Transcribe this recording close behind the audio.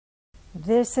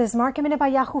This is Market Minute by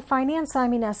Yahoo Finance.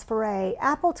 I'm Ines Ferre.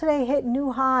 Apple today hit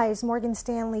new highs. Morgan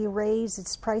Stanley raised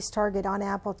its price target on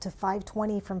Apple to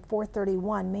 $520 from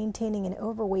 $431, maintaining an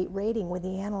overweight rating, with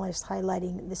the analysts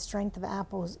highlighting the strength of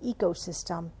Apple's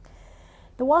ecosystem.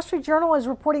 The Wall Street Journal is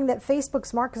reporting that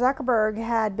Facebook's Mark Zuckerberg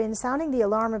had been sounding the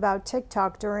alarm about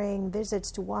TikTok during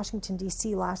visits to Washington,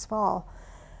 D.C. last fall.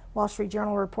 Wall Street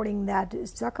Journal reporting that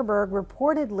Zuckerberg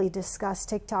reportedly discussed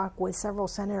TikTok with several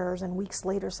senators, and weeks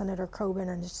later, Senator Coburn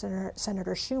and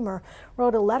Senator Schumer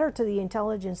wrote a letter to the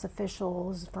intelligence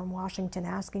officials from Washington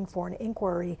asking for an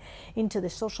inquiry into the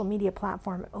social media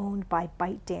platform owned by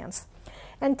ByteDance.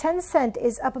 And Tencent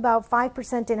is up about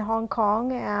 5% in Hong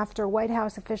Kong after White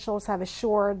House officials have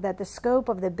assured that the scope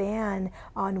of the ban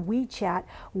on WeChat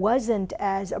wasn't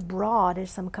as broad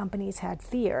as some companies had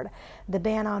feared. The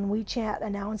ban on WeChat,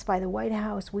 announced by the White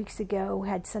House weeks ago,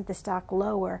 had sent the stock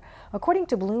lower. According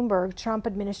to Bloomberg, Trump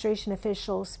administration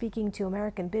officials speaking to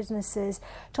American businesses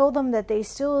told them that they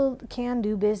still can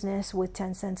do business with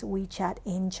Tencent's WeChat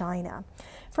in China.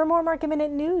 For more Market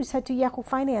Minute news, head to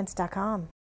yahoofinance.com.